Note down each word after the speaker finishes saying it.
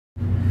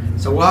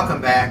So welcome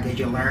back. As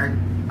you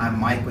learn, I'm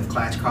Mike with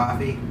Klatch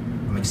Coffee.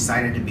 I'm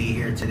excited to be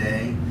here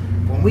today.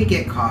 When we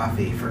get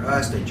coffee, for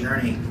us the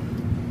journey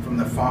from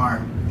the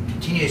farm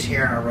continues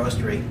here in our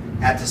roastery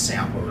at the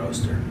sample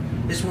roaster.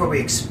 This is where we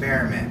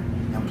experiment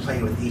and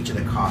play with each of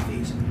the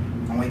coffees.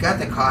 When we got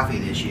the coffee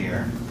this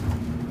year,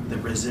 the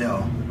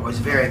Brazil, I was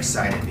very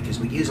excited because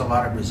we use a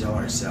lot of Brazil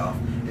ourselves.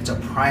 It's a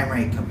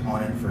primary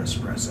component for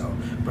espresso,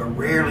 but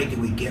rarely do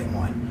we get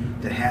one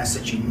that has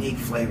such unique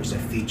flavors that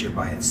feature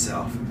by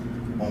itself.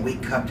 When we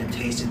cupped and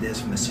tasted this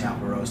from the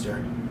sample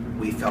roaster,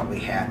 we felt we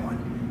had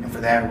one. And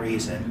for that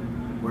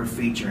reason, we're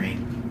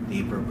featuring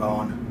the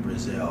Bourbon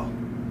Brazil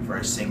for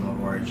a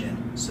single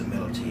origin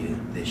submittal to you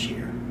this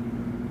year.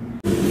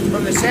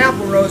 From the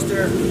sample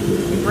roaster,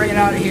 we bring it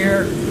out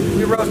here.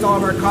 We roast all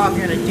of our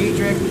coffee on a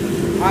Dietrich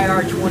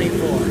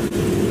IR24.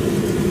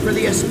 For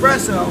the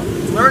espresso,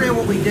 learning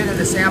what we did in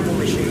the sample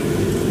machine,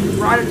 we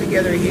brought it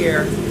together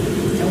here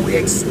and we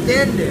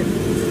extended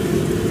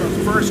from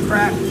first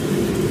crack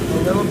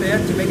a little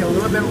bit to make it a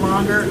little bit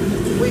longer.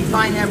 We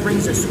find that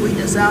brings the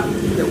sweetness out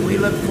that we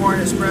look for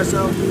in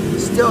espresso.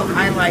 Still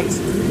highlights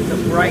the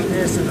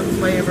brightness and the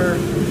flavor,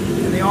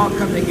 and they all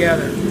come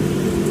together,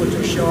 which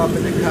will show up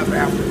in the cup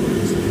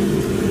afterwards.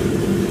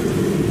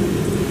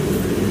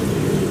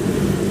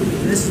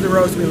 And this is the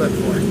roast we look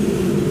for.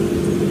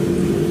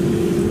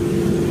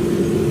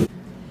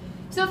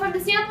 So from the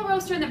sample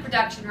roaster and the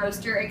production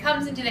roaster, it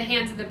comes into the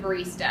hands of the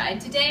barista. And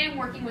today I'm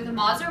working with a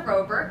Mazza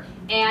Rover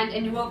and a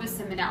Nuova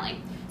Simonelli.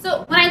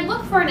 So when I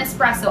look for an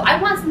espresso,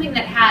 I want something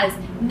that has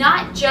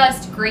not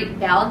just great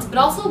balance, but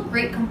also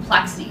great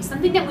complexity.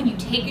 Something that when you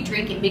take a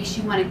drink, it makes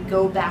you want to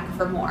go back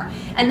for more.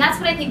 And that's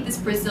what I think this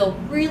Brazil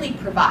really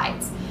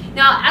provides.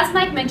 Now, as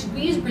Mike mentioned,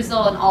 we use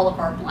Brazil in all of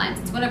our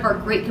blends. It's one of our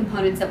great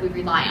components that we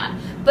rely on.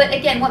 But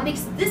again, what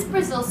makes this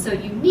Brazil so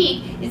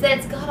unique is that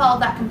it's got all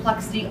that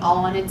complexity all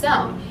on its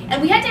own.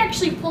 And we had to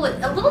actually pull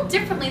it a little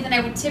differently than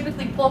I would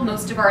typically pull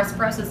most of our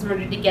espressos in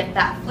order to get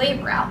that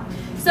flavor out.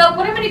 So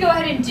what I'm going to go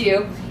ahead and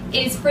do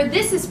is for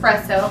this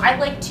espresso, I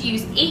like to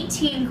use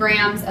 18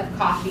 grams of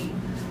coffee.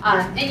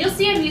 And you'll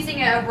see I'm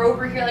using a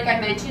Rover here like I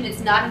mentioned.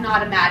 It's not an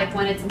automatic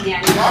one, it's a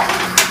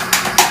manual.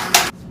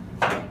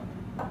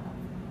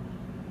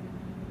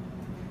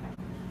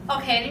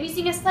 Okay, and I'm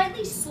using a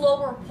slightly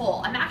slower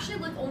pull. I'm actually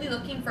only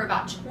looking for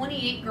about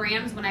 28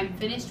 grams when I'm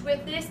finished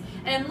with this,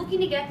 and I'm looking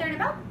to get there in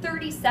about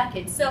 30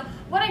 seconds. So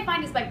what I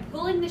find is by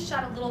pulling this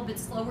shot a little bit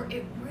slower,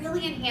 it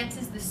really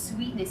enhances the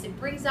sweetness. It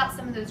brings out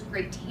some of those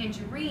great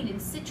tangerine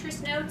and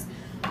citrus notes.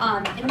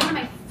 And one of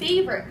my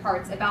favorite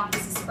parts about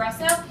this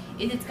espresso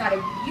is it's got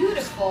a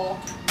beautiful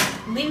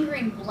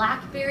lingering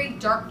blackberry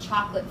dark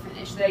chocolate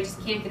finish that I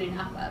just can't get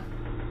enough of.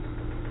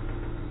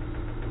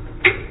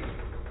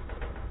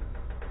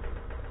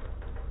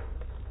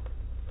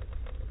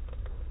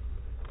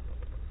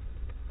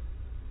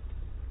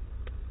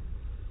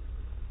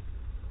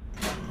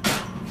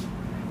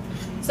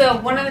 So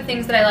one of the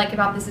things that I like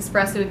about this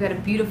espresso, we've got a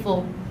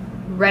beautiful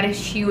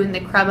reddish hue in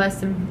the crema,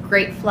 some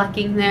great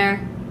flecking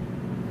there.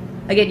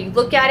 Again, you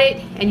look at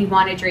it and you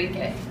want to drink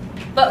it.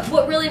 But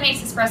what really makes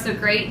espresso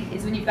great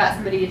is when you've got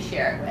somebody to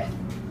share it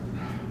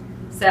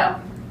with.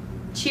 So,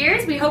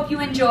 cheers. We hope you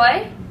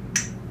enjoy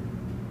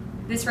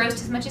this roast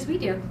as much as we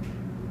do.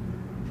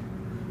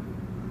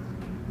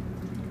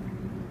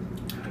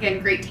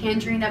 Again, great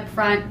tangerine up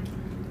front.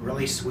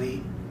 Really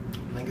sweet,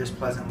 lingers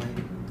pleasantly.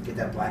 Get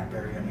that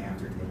blackberry on the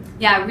aftertaste.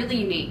 Yeah, really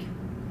unique.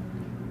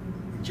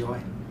 Enjoy.